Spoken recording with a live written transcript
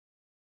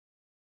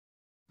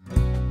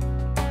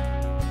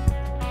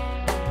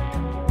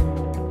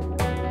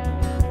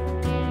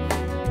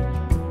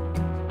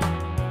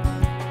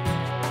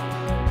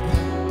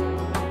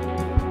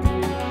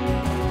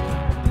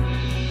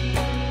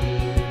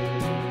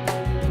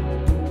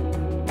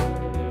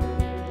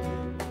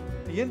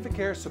The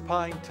Invacare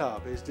Supine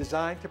Tub is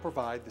designed to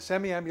provide the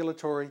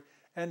semi-ambulatory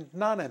and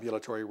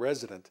non-ambulatory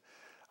resident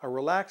a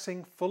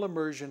relaxing,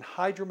 full-immersion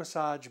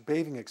hydromassage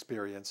bathing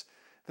experience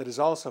that is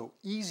also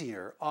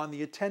easier on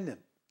the attendant.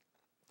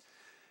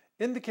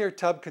 Invacare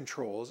tub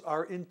controls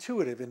are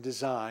intuitive in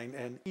design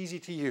and easy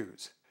to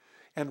use.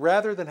 And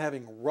rather than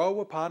having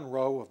row upon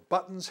row of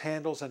buttons,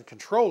 handles, and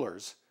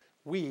controllers,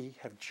 we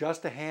have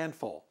just a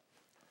handful.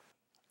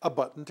 A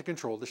button to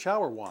control the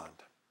shower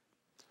wand.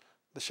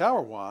 The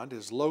shower wand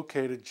is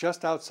located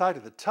just outside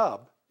of the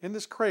tub in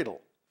this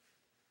cradle.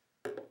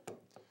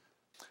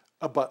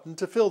 A button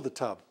to fill the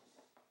tub.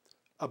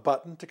 A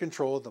button to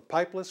control the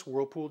pipeless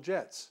whirlpool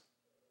jets.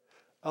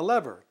 A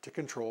lever to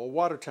control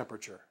water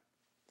temperature.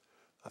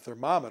 A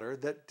thermometer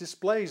that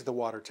displays the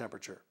water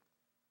temperature.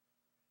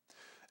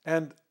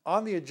 And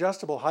on the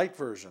adjustable height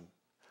version,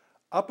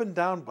 up and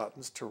down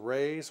buttons to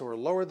raise or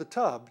lower the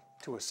tub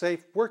to a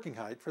safe working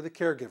height for the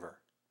caregiver.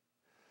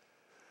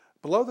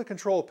 Below the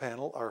control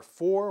panel are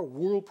 4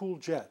 whirlpool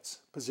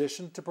jets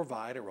positioned to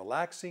provide a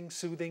relaxing,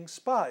 soothing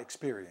spa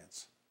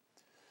experience.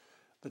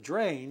 The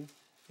drain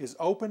is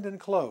opened and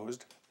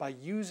closed by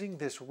using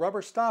this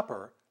rubber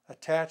stopper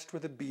attached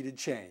with a beaded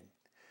chain.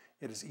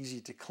 It is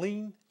easy to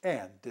clean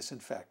and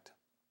disinfect.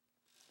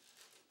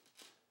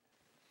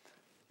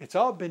 It's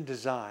all been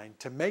designed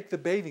to make the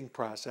bathing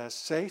process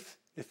safe,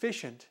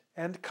 efficient,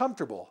 and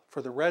comfortable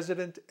for the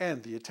resident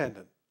and the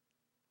attendant.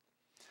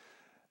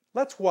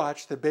 Let's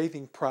watch the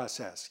bathing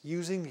process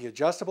using the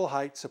adjustable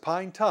height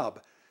supine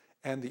tub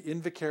and the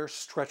Invacare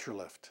Stretcher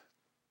Lift.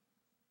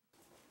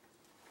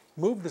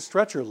 Move the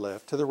stretcher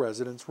lift to the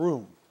resident's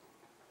room.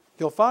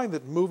 You'll find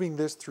that moving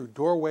this through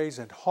doorways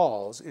and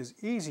halls is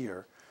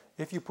easier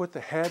if you put the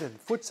head and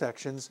foot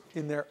sections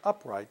in their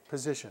upright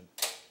position.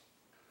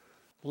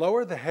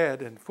 Lower the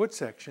head and foot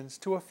sections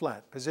to a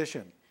flat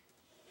position.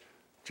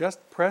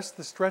 Just press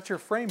the stretcher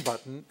frame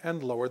button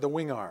and lower the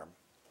wing arm.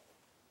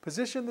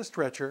 Position the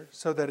stretcher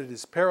so that it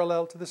is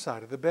parallel to the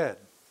side of the bed.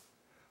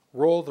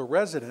 Roll the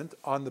resident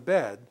on the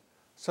bed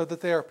so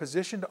that they are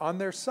positioned on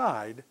their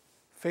side,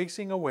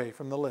 facing away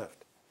from the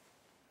lift.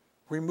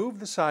 Remove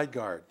the side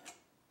guard.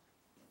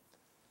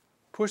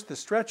 Push the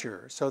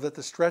stretcher so that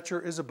the stretcher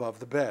is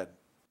above the bed.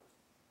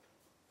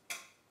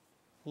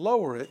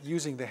 Lower it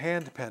using the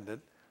hand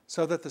pendant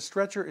so that the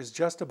stretcher is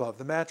just above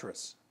the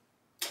mattress.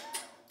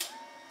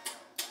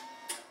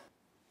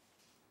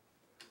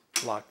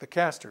 Lock the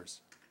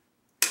casters.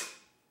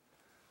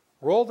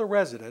 Roll the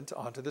resident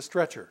onto the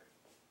stretcher.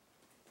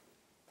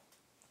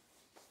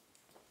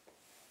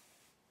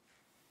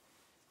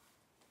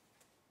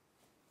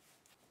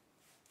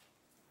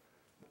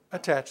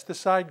 Attach the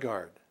side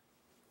guard.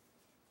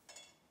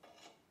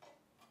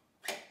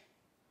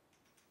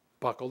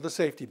 Buckle the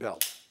safety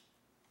belt.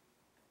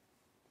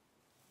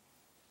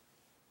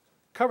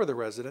 Cover the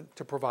resident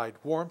to provide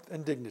warmth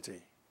and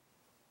dignity.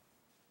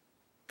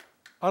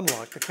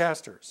 Unlock the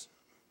casters.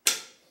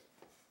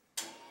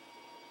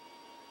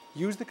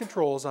 Use the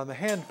controls on the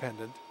hand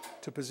pendant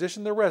to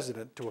position the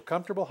resident to a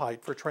comfortable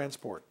height for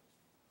transport.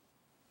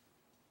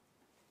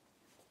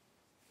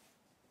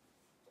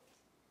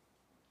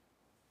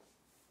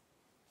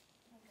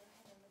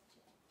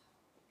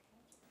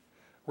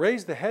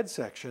 Raise the head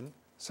section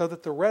so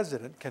that the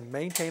resident can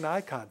maintain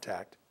eye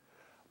contact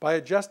by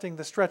adjusting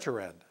the stretcher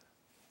end.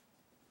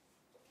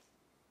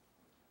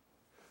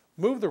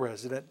 Move the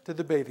resident to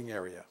the bathing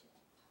area.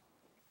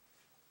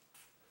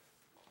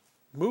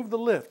 Move the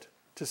lift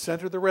to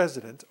center the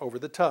resident over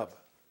the tub.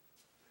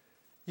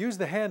 Use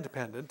the hand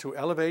pendant to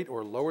elevate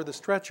or lower the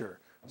stretcher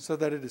so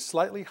that it is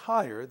slightly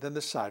higher than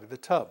the side of the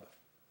tub.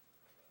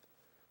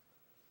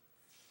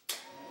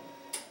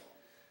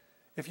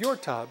 If your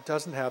tub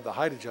doesn't have the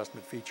height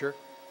adjustment feature,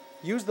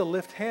 use the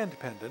lift hand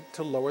pendant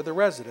to lower the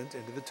resident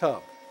into the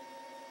tub.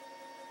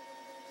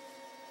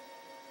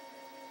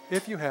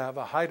 If you have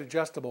a height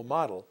adjustable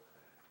model,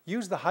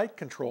 use the height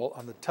control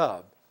on the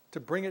tub to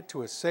bring it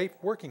to a safe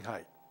working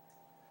height.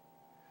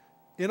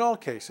 In all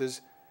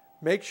cases,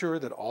 make sure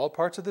that all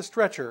parts of the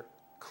stretcher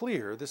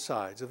clear the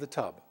sides of the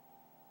tub.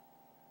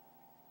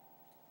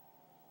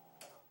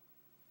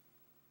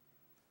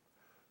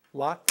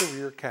 Lock the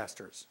rear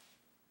casters.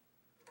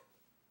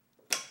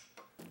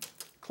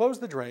 Close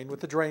the drain with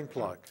the drain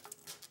plug.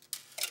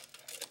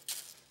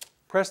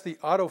 Press the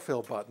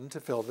autofill button to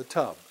fill the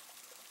tub.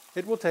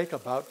 It will take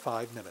about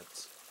 5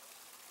 minutes.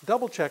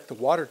 Double-check the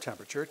water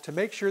temperature to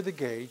make sure the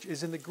gauge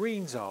is in the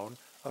green zone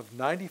of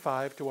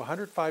 95 to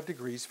 105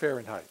 degrees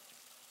Fahrenheit.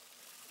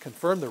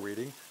 Confirm the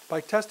reading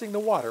by testing the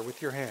water with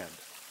your hand.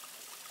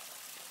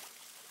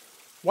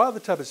 While the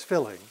tub is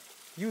filling,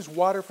 use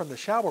water from the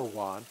shower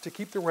wand to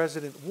keep the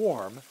resident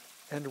warm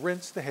and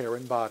rinse the hair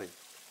and body.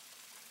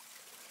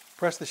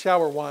 Press the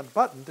shower wand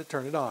button to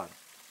turn it on.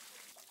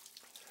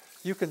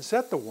 You can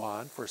set the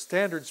wand for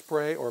standard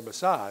spray or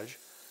massage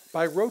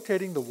by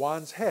rotating the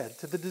wand's head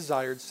to the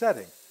desired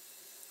setting,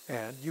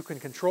 and you can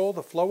control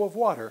the flow of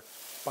water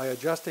by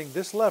adjusting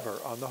this lever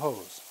on the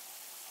hose.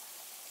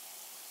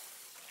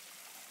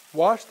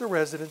 Wash the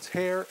resident's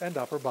hair and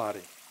upper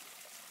body.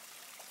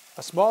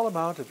 A small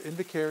amount of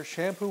Invacare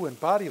shampoo and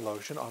body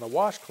lotion on a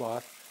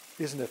washcloth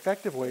is an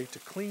effective way to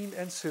clean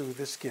and soothe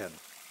the skin.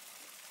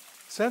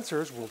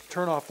 Sensors will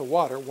turn off the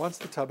water once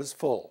the tub is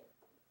full.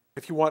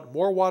 If you want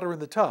more water in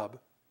the tub,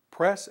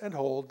 press and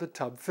hold the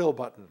tub fill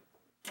button.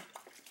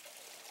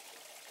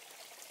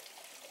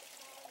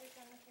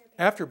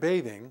 After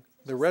bathing,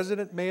 the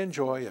resident may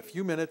enjoy a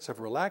few minutes of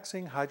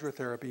relaxing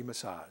hydrotherapy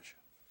massage.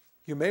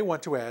 You may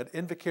want to add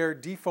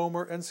Invacare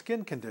Defoamer and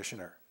Skin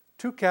Conditioner.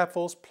 2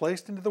 capfuls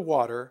placed into the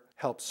water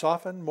help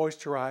soften,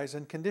 moisturize,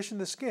 and condition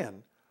the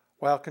skin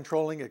while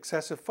controlling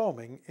excessive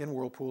foaming in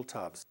whirlpool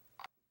tubs.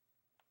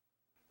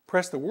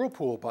 Press the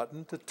whirlpool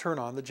button to turn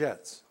on the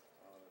jets.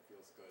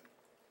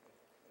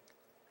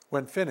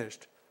 When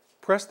finished,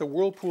 press the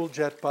whirlpool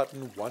jet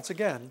button once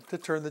again to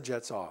turn the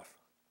jets off.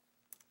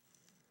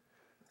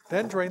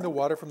 Then drain the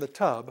water from the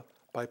tub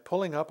by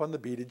pulling up on the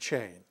beaded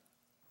chain.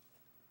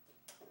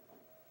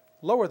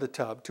 Lower the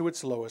tub to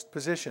its lowest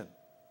position.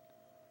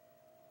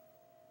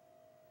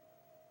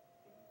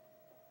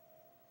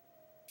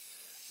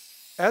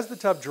 As the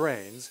tub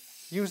drains,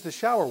 use the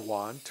shower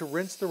wand to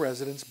rinse the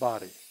resident's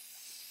body.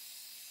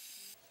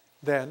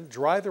 Then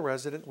dry the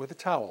resident with a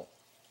towel.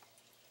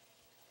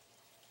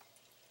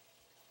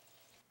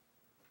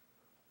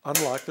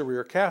 Unlock the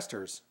rear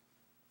casters.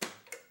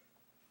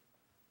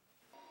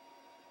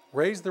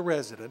 Raise the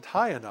resident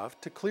high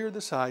enough to clear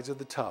the sides of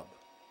the tub.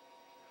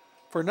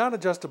 For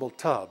non-adjustable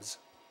tubs,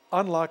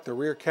 unlock the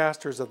rear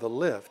casters of the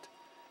lift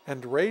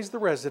and raise the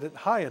resident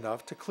high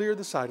enough to clear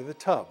the side of the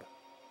tub.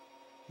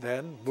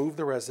 Then move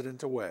the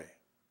resident away.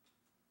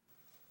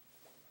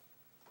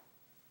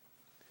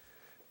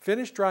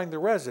 Finish drying the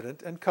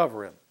resident and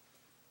cover him.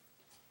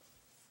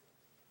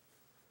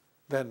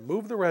 Then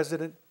move the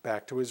resident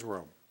back to his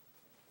room.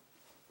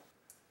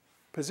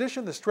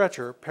 Position the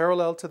stretcher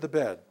parallel to the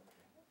bed.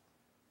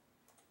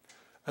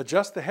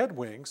 Adjust the head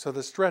wing so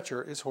the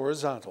stretcher is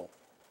horizontal.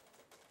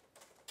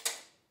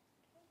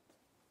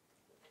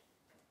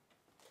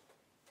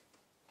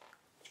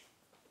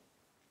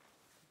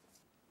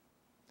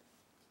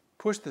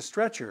 Push the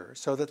stretcher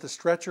so that the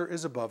stretcher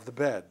is above the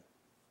bed.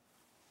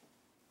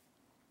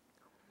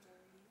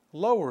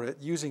 Lower it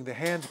using the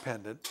hand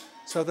pendant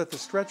so that the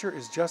stretcher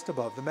is just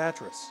above the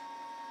mattress.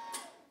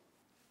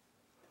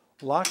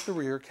 Lock the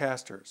rear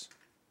casters.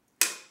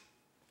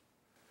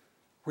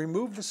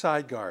 Remove the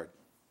side guard.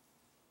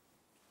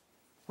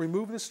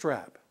 Remove the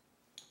strap.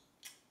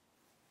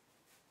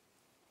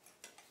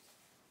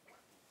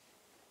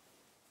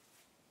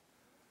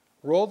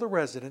 Roll the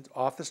resident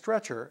off the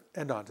stretcher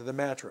and onto the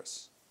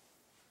mattress.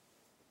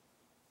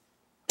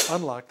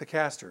 Unlock the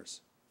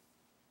casters.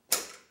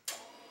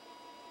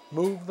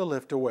 Move the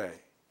lift away.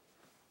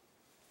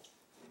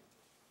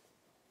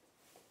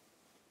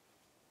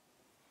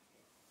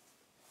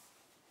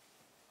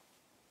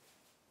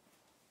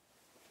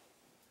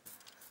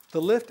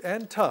 The lift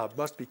and tub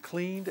must be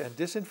cleaned and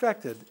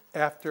disinfected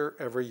after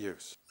every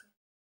use.